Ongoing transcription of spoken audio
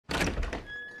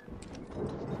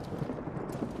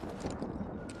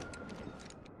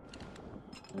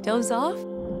Doze off?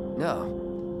 No.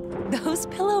 Those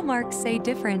pillow marks say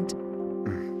different.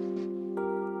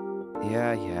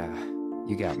 Yeah.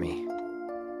 You got me.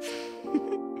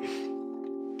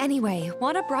 Anyway,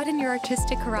 wanna broaden your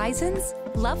artistic horizons?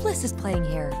 Loveless is playing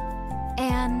here.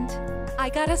 And I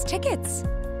got us tickets.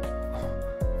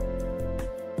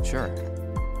 Sure.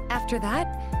 After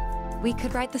that, we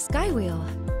could ride the Sky Wheel.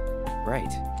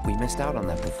 Right. We missed out on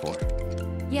that before.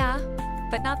 Yeah,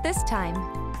 but not this time.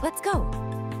 Let's go.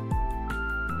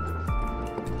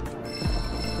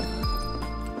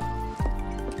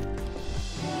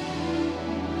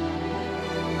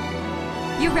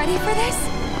 You ready for this?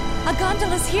 A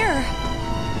gondola's here!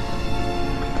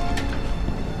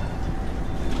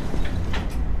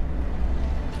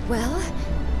 Well,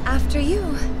 after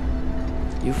you.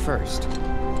 You first.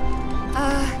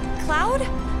 Cloud?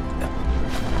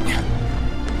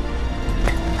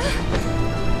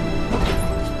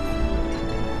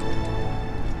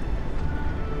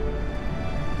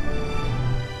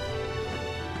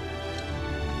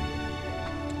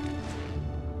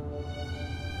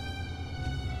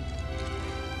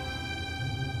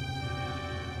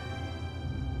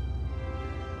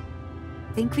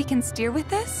 Think we can steer with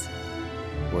this?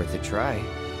 Worth a try.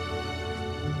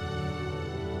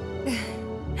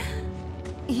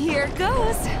 Here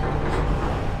goes!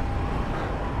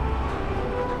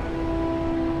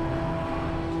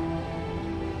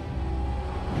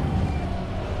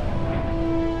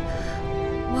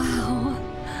 Wow.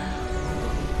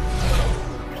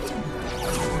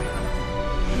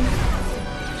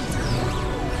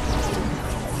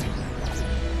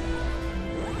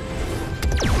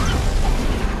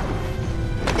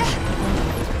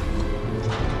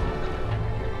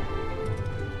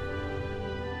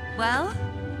 Well?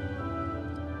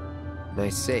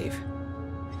 Nice save.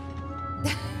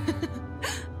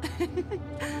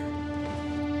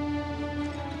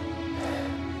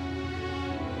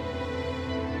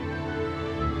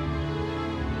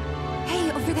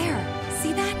 Hey, over there.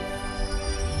 See that?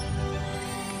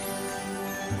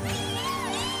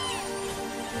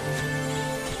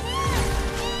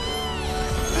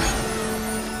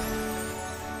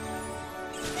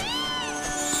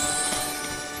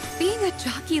 Being a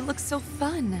jockey looks so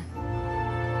fun.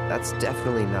 That's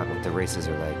definitely not what the races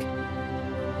are like.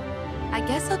 I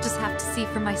guess I'll just have to see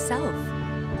for myself.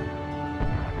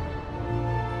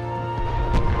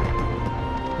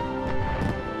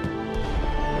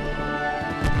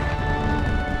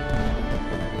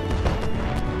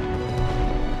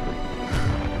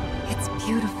 It's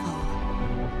beautiful.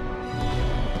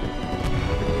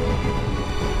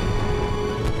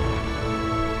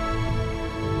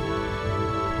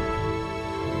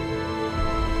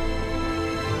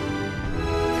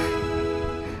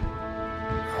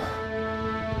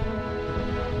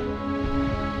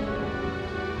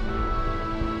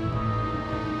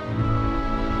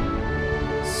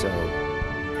 So,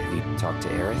 have you talked to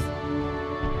Aerith?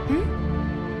 Hmm?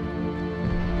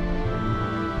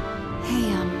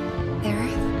 Hey,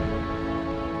 Aerith?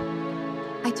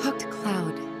 I talked to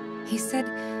Cloud. He said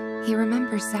he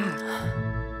remembers Zack.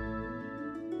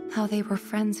 How they were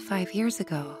friends 5 years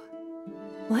ago.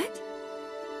 What?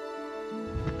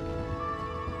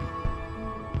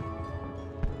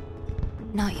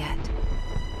 Not yet.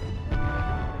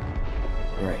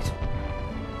 Right.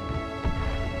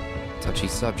 Touchy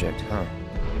subject, huh?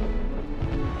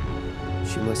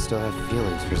 She must still have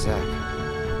feelings for Zack.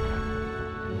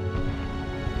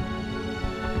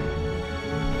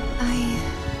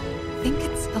 I think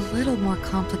it's a little more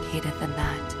complicated than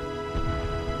that.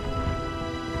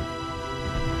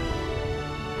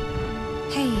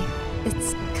 Hey,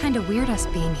 it's kind of weird us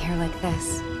being here like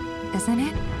this, isn't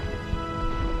it?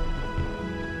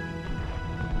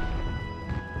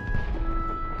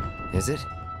 Is it?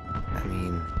 I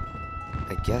mean,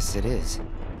 I guess it is.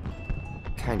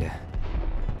 Kinda.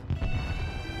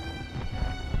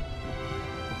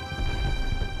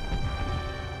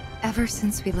 Ever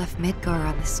since we left Midgar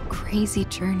on this crazy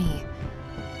journey,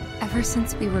 ever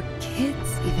since we were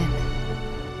kids, even,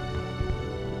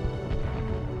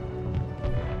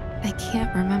 I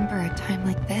can't remember a time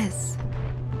like this.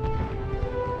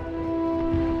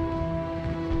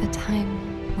 A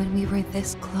time when we were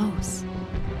this close.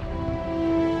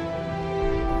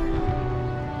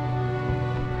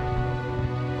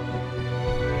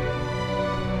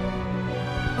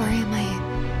 Or am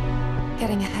I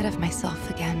getting ahead of myself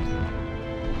again?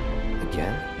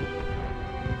 Again?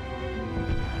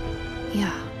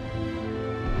 Yeah.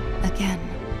 Again.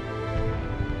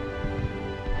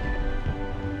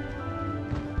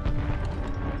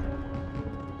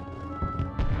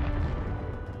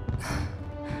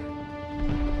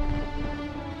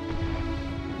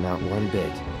 Not one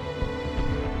bit.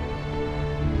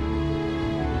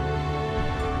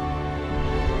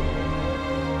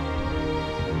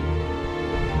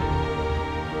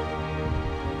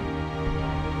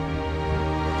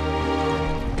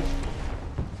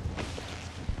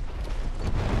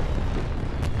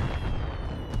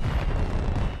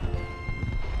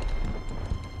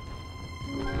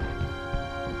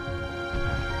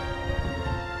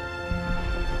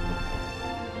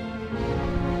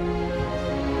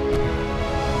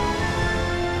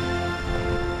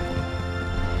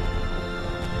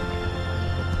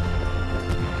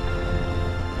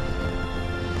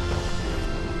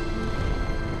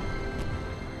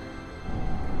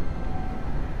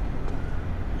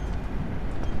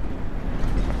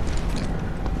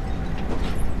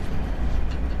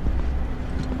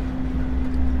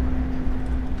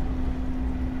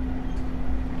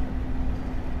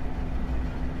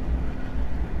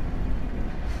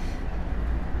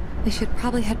 We should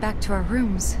probably head back to our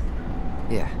rooms.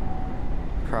 Yeah,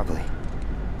 probably.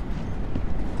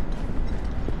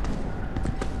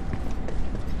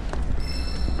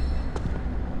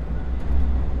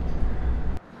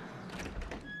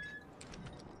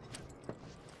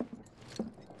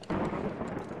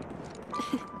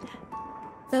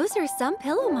 Those are some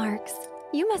pillow marks.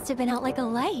 You must have been out like a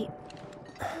light.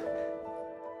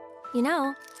 You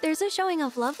know, there's a showing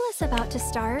of Loveless about to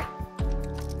start.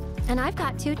 And I've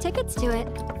got 2 tickets to it.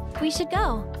 We should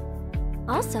go.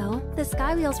 Also, the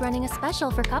Skywheel's running a special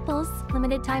for couples,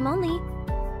 limited time only.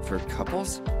 For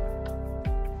couples?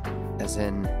 As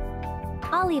in...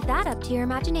 I'll leave that up to your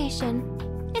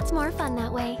imagination. It's more fun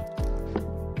that way.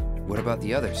 What about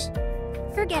the others?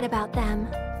 Forget about them.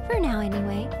 For now,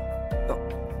 anyway. Oh.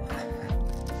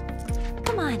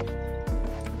 Come on.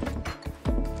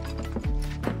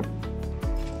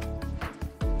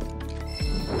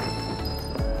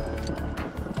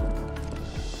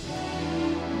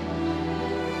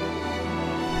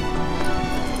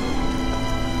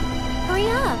 Hurry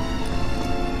up.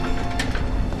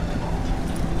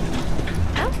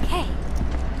 Okay.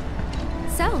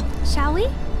 So, shall we?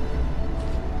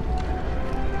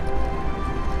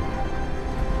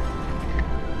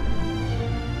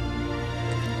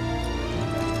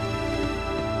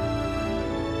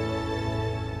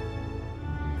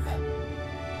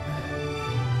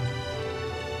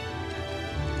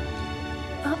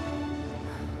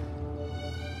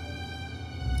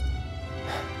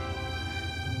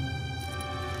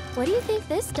 What do you think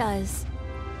this does?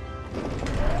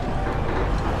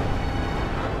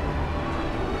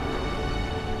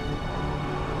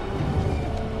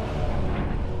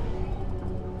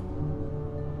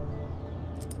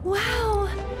 Wow!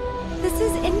 This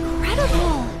is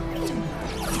incredible!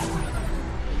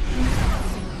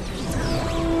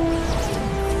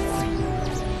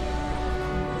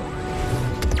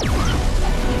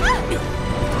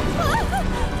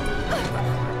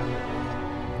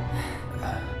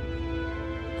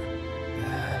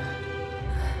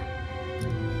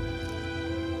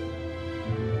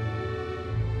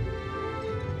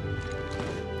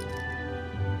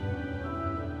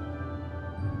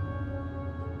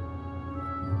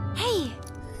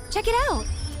 Check it out!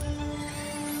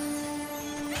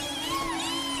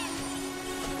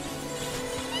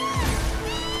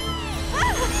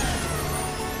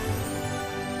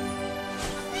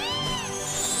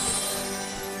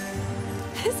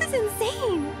 This is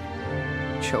insane!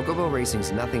 Chocobo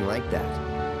racing's nothing like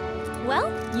that. Well,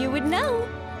 you would know.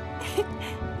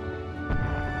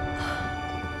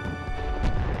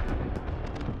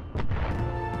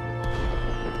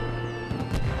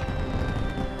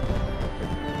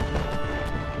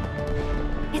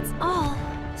 It's all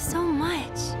so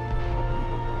much.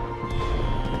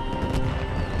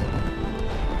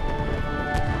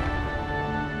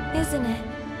 Isn't it?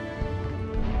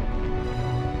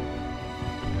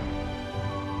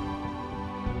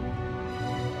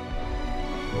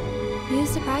 You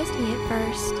surprised me at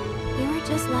first. You were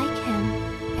just like him,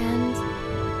 and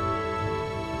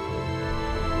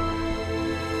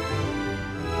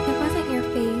it wasn't your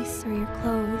face or your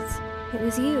clothes. It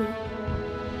was you.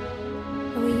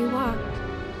 The way you walked,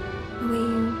 the way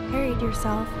you carried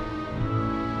yourself.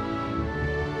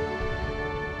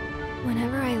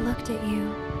 Whenever I looked at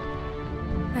you,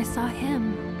 I saw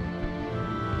him.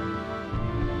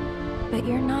 But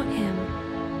you're not him.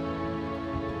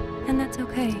 And that's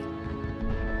okay.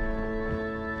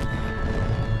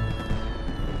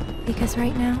 Because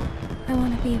right now, I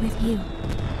want to be with you.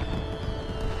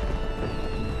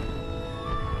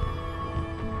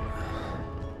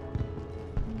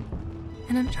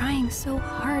 And I'm trying so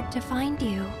hard to find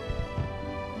you.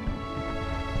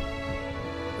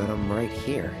 but I'm right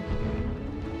here.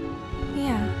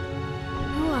 Yeah,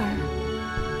 you are.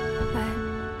 But...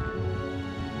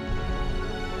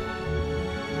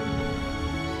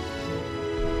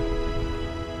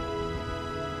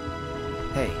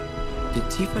 Hey, did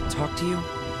Tifa talk to you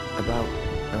about,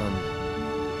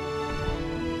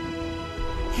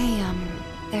 Hey,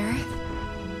 Aerith?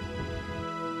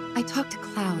 I talked to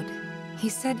Cloud. He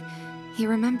said he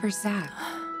remembers Zack.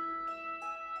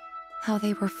 How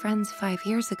they were friends 5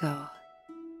 years ago.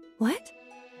 What?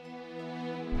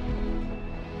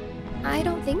 I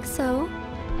don't think so.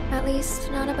 At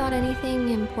least, not about anything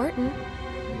important.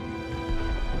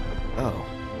 Oh.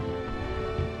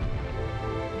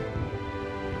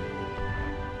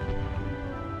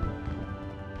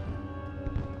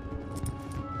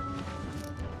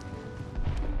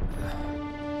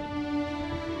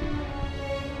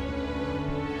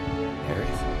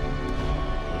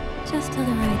 Just till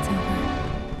the ride's over.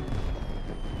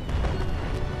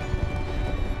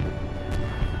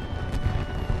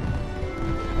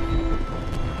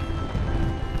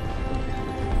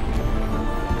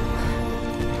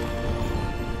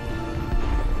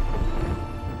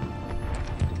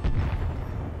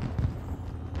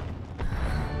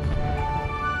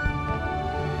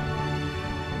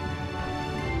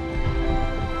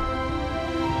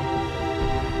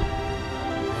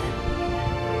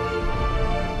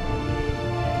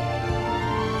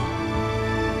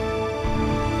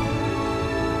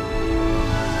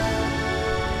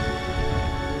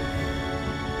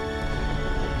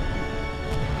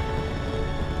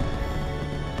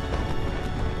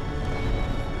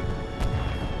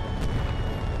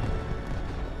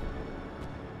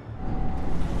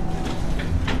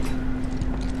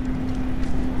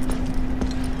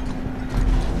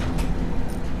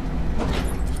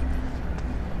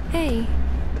 Hey,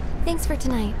 thanks for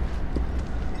tonight.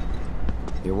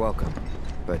 You're welcome,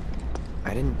 but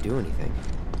I didn't do anything.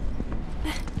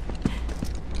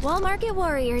 Wall Market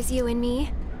Warriors, you and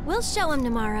me. We'll show them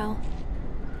tomorrow.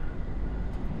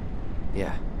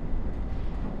 Yeah.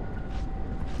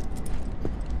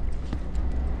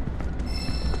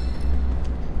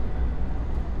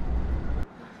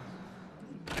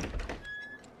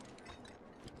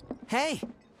 Hey!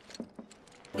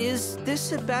 Is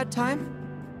this a bad time?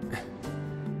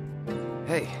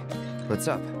 Hey, what's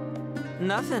up?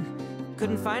 Nothing.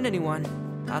 Couldn't find anyone.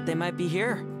 Thought they might be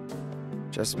here.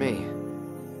 Just me.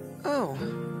 Oh.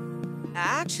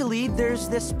 Actually, there's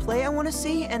this play I want to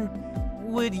see, and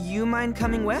would you mind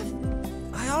coming with?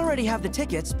 I already have the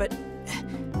tickets, but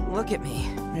look at me.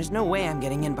 There's no way I'm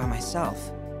getting in by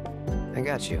myself. I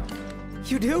got you.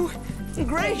 You do?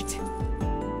 Great!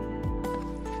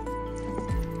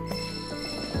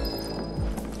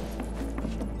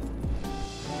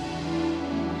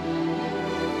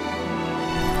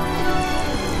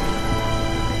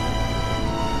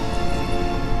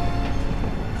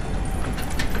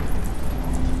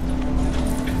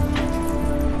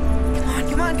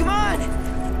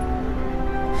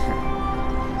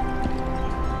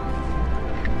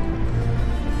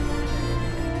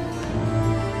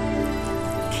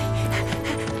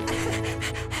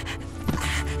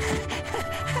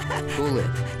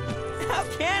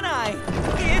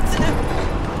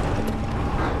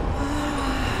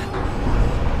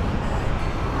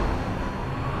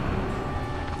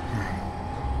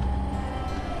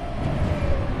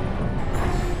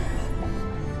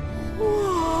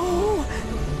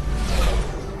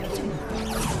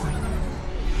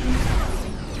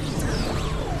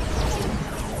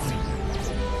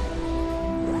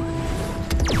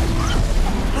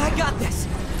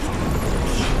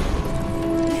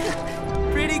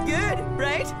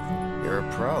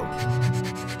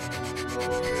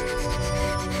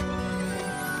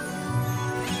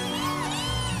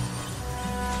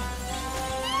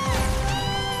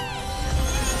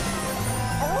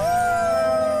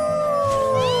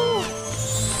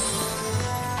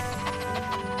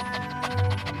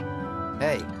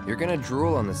 You're gonna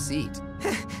drool on the seat.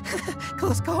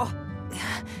 Close call.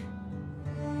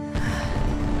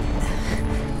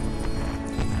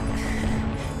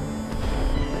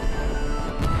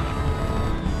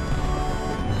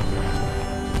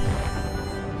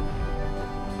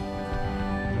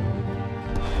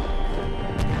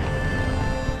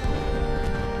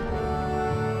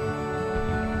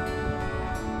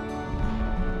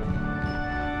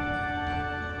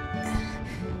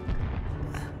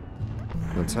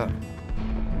 What's up?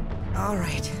 All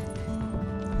right.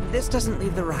 This doesn't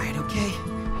leave the ride, okay?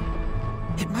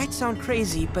 It might sound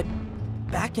crazy, but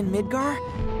back in Midgar,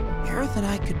 Aerith and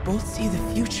I could both see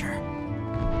the future.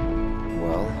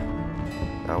 Well,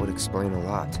 that would explain a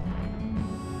lot.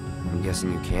 I'm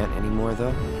guessing you can't anymore,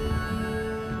 though?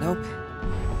 Nope.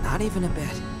 Not even a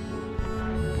bit.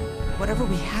 Whatever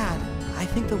we had, I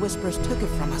think the Whisperers took it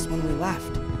from us when we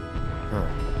left. Huh.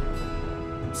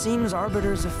 Seems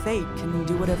Arbiters of Fate can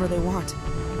do whatever they want.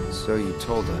 So you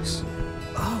told us.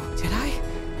 Oh, did I?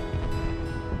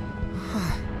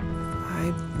 Huh.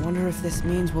 I wonder if this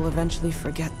means we'll eventually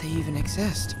forget they even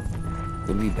exist.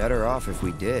 We'd be better off if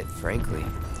we did, frankly.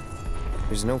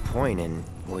 There's no point in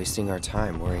wasting our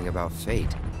time worrying about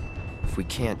fate if we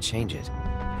can't change it.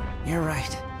 You're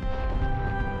right.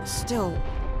 Still,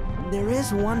 there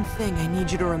is one thing I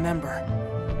need you to remember.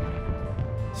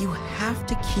 You have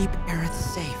to keep Aerith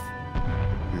safe.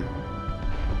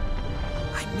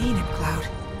 I mean it, Cloud.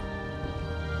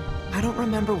 I don't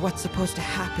remember what's supposed to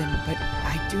happen, but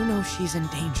I do know she's in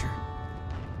danger.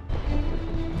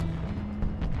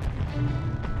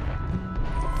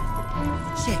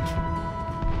 Shake.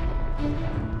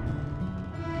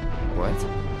 What?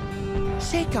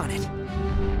 Shake on it.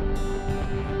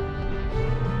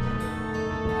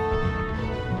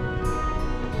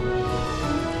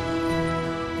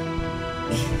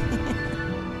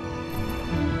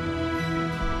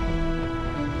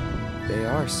 They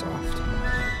are soft.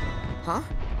 Huh?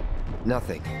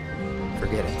 Nothing.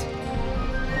 Forget it.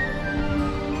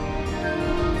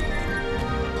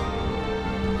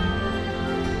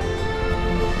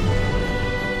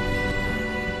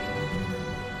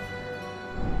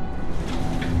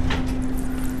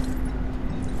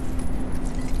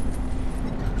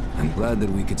 I'm glad that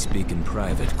we could speak in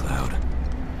private, Cloud.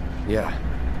 Yeah.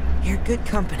 You're good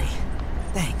company.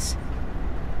 Thanks.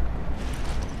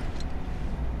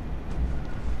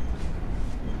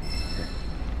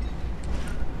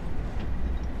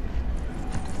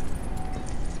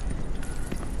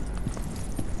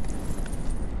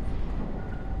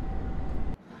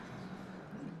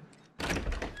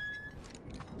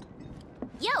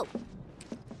 Yo!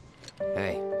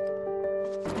 Hey.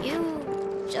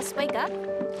 You just wake up?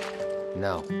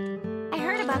 No. I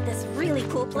heard about this really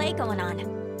cool play going on.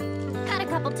 Got a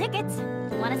couple tickets.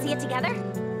 Want to see it together?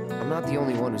 I'm not the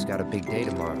only one who's got a big day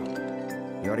tomorrow.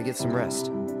 You ought to get some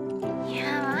rest.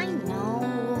 Yeah, I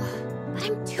know. But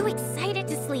I'm too excited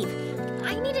to sleep.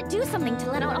 I need to do something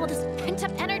to let out all this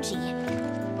pent-up energy.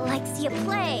 Like see a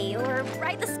play or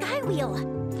ride the sky wheel.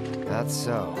 That's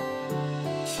so.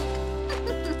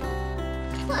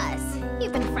 Plus,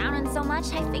 you've been frowning so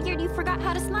much, I figured you forgot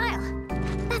how to smile.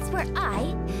 That's where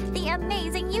I, the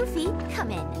amazing Yuffie,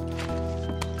 come in.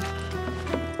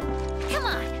 Come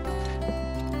on!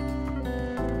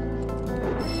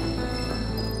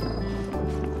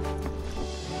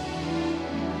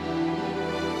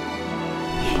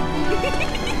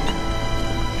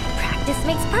 Practice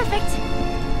makes perfect.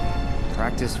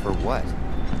 Practice for what?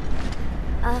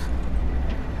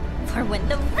 For when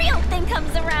the real thing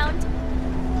comes around.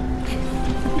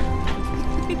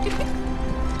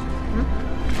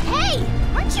 Hey!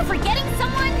 Aren't you forgetting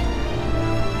someone?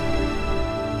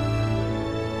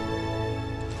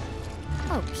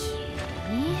 Okay.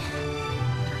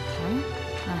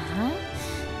 Uh-huh.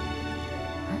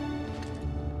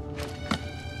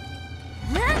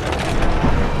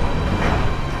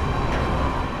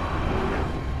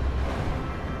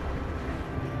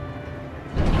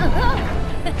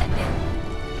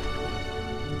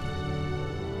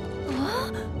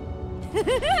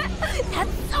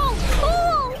 That's so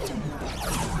cool!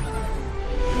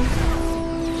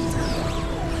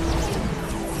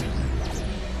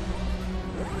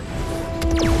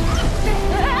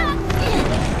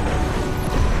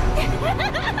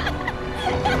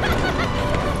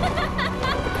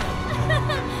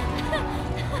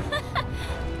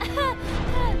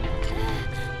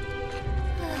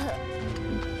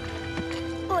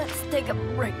 Let's take a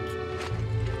break.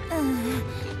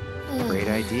 Great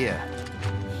idea.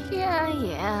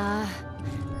 Yeah.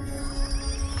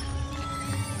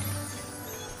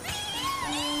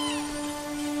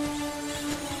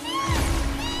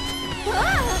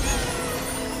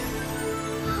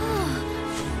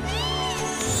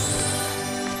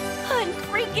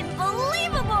 Unfreaking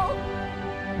believable!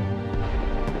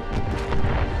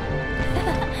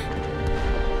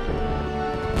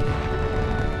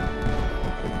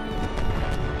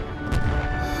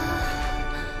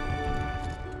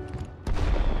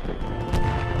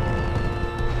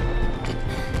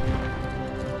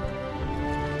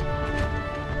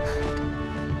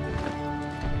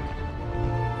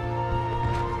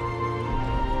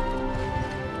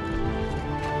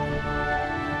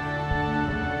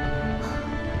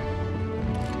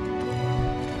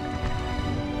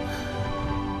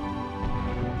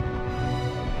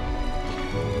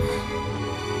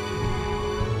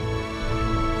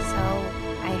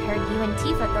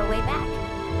 Tifa go way back.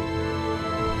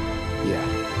 Yeah.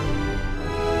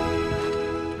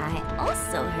 I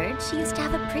also heard she used to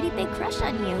have a pretty big crush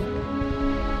on you.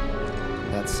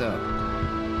 That's so.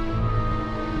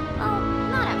 Well,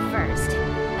 not at first.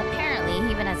 Apparently,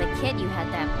 even as a kid, you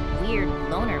had that weird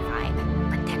loner vibe.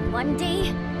 But then one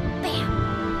day,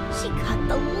 bam! She got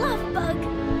the love bug.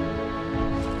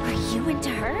 Were you into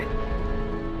her?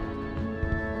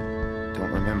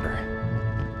 Don't remember.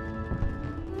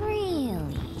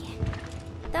 Really?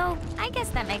 Though, I guess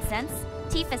that makes sense.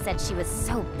 Tifa said she was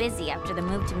so busy after the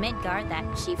move to Midgard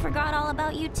that she forgot all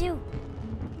about you too.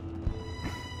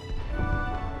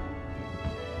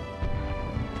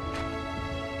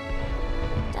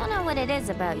 Don't know what it is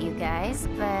about you guys,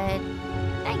 but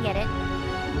I get it.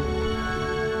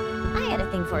 I had a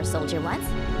thing for a soldier once.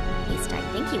 At least I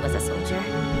think he was a soldier.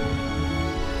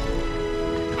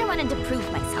 I wanted to prove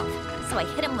myself, so I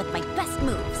hit him with my best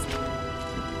moves.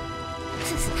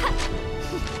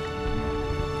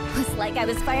 It was like I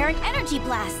was firing energy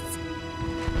blasts.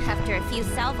 After a few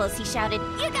salvos, he shouted,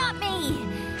 "You got me!"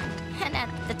 And at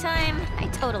the time, I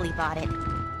totally bought it.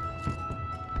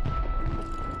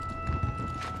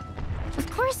 Of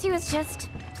course, he was just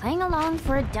playing along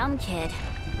for a dumb kid.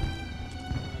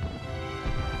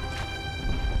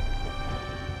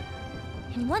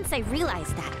 And once I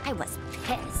realized that, I was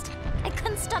pissed. I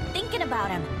couldn't stop thinking about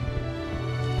him.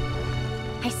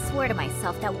 I swore to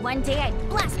myself that one day I'd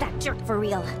blast that jerk for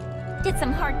real. Did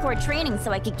some hardcore training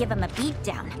so I could give him a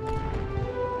beatdown.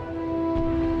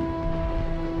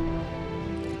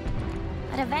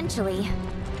 But eventually,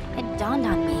 it dawned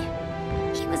on me.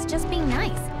 He was just being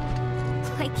nice.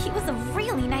 Like, he was a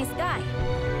really nice guy.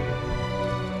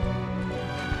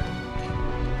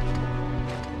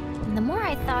 And the more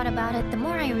I thought about it, the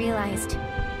more I realized,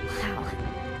 wow,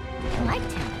 I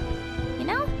liked him, you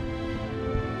know?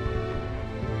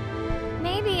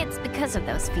 Maybe it's because of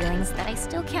those feelings that I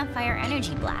still can't fire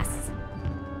energy blasts.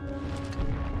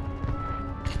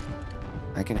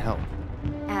 I can help.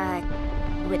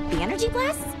 With the energy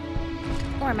blasts?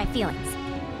 Or my feelings?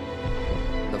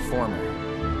 The former.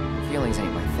 Feelings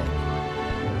ain't my thing.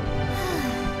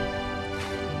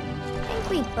 I think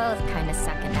we both kind of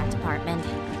suck in that department.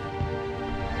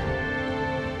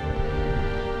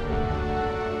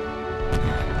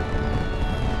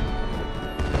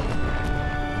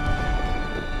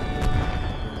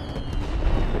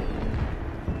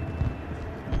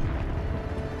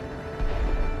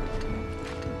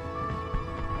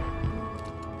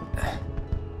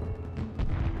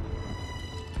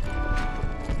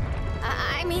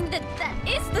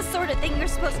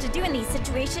 Supposed to do in these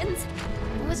situations.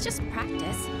 It was just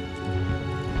practice.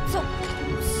 So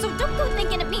don't go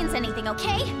thinking it means anything,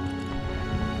 okay?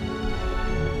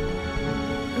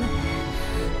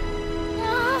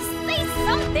 Oh, say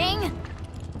something!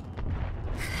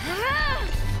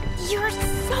 You're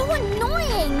so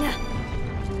annoying!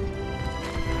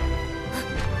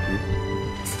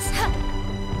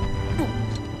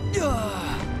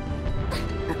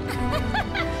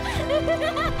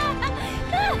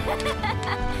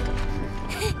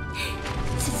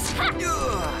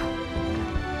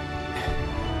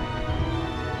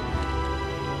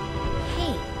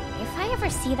 Hey, if I ever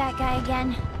see that guy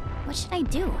again, what should I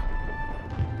do?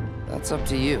 That's up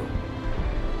to you.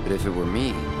 But if it were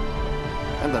me,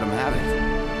 I'd let him have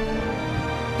it.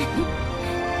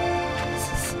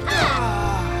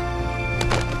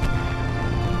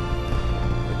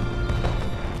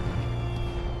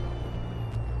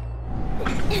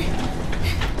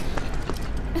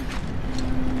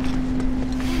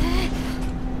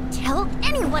 Tell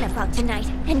anyone about tonight,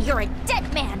 and you're a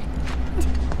dead man!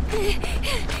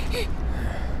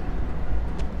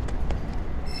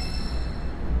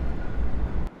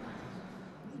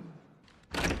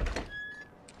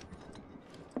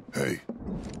 Hey.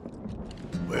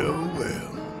 Well,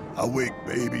 I wake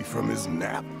baby from his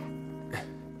nap.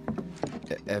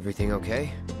 Everything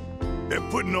okay? They're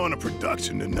putting on a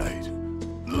production tonight.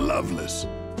 Loveless.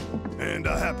 And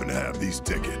I happen to have these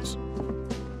tickets.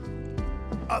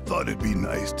 I thought it'd be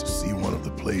nice to see one of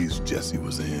the plays Jesse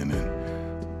was in,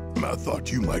 and I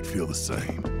thought you might feel the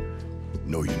same.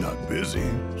 Know you're not busy,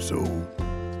 so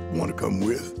want to come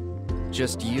with?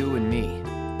 Just you and me.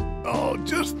 Oh,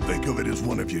 just think of it as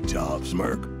one of your jobs,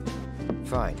 Merc.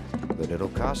 Fine, but it'll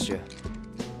cost you.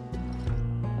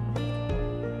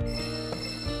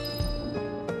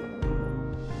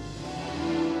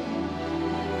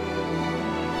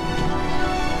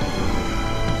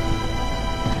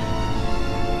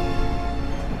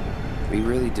 We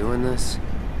really doing this?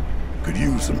 Could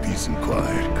use some peace and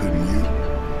quiet, couldn't you?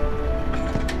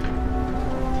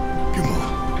 Come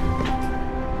on.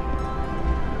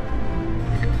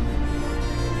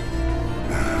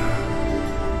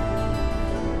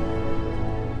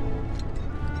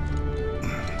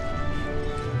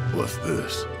 What's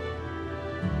this?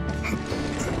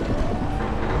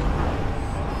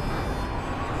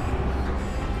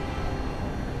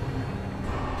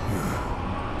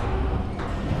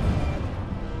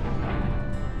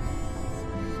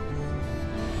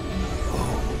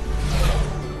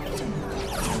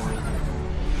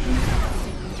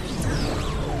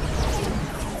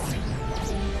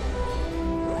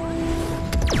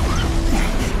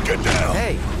 Get down!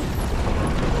 Hey!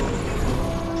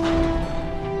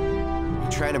 You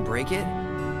trying to break it?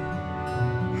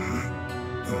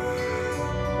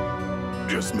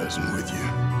 Just messing with you.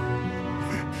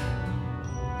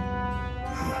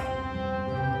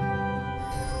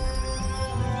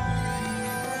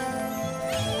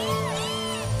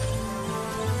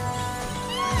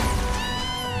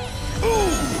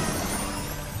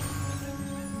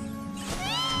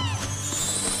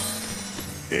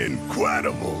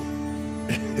 Incredible!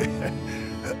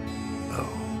 Oh.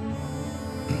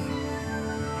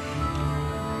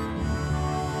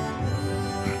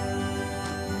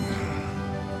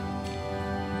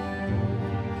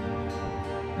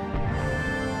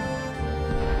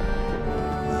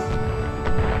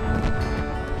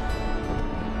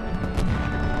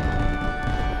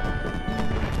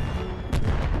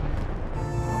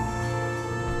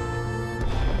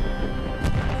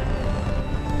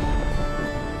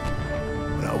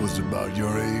 When I was about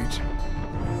your age,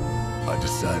 I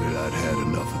decided I'd had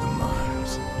enough of the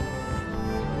mines.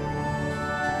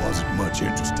 Wasn't much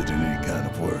interested in any kind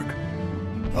of work.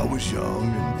 I was young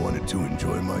and wanted to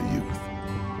enjoy my youth.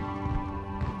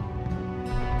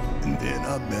 And then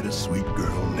I met a sweet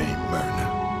girl named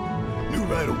Myrna. Knew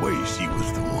right away she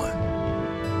was the one.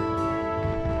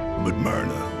 But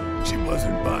Myrna, she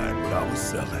wasn't buying what I was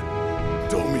selling.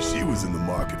 Told me she was in the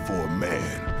market for a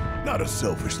man, not a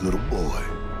selfish little boy.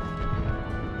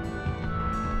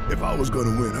 If I was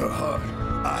gonna win her heart,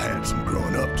 I had some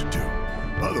growing up to do.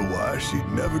 Otherwise, she'd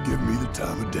never give me the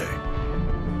time of day.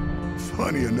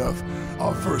 Funny enough,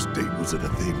 our first date was at a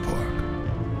theme park.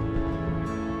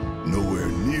 Nowhere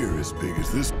near as big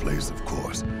as this place, of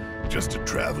course. Just a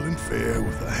traveling fair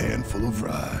with a handful of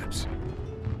rides.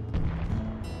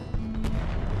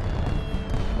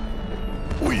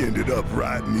 We ended up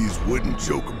riding these wooden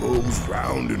chocobos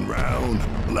round and round,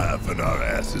 laughing our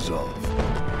asses off.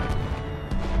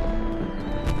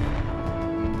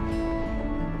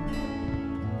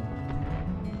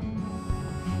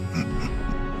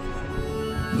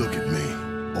 Look at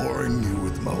me, boring you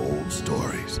with my old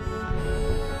stories.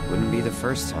 Wouldn't be the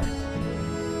first time.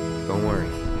 Don't worry,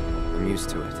 I'm used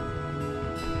to it.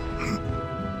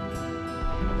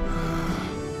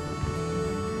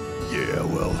 Yeah,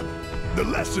 well, the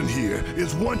lesson here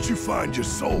is once you find your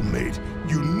soulmate,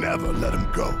 you never let him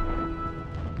go.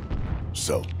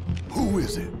 So, who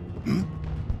is it?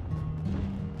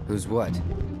 Who's what?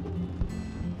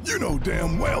 You know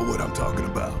damn well what I'm talking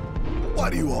about. Why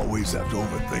do you always have to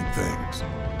overthink things?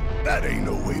 That ain't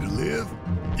no way to live.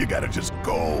 You gotta just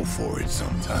go for it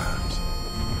sometimes.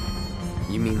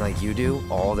 You mean like you do,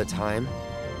 all the time?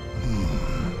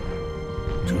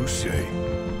 Touché.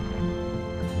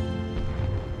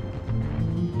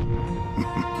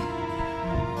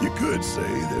 You could say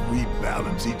that we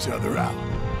balance each other out.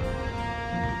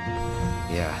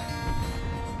 Yeah.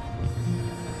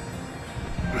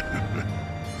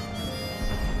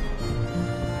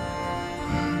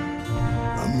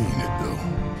 I mean it, though.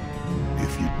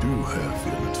 If you do have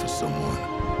feelings for someone,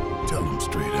 tell them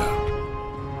straight out.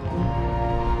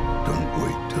 Don't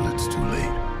wait till it's too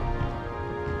late.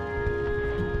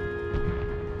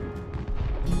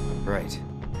 Right.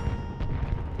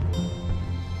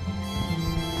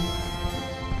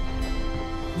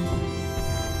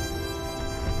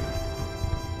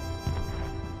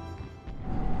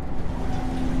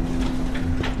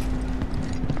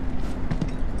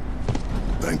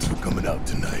 Thanks for coming out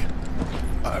tonight.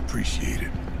 I appreciate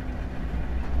it.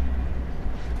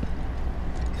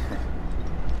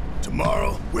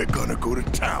 Tomorrow, we're gonna go to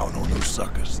town on those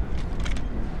suckers.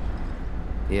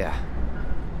 Yeah.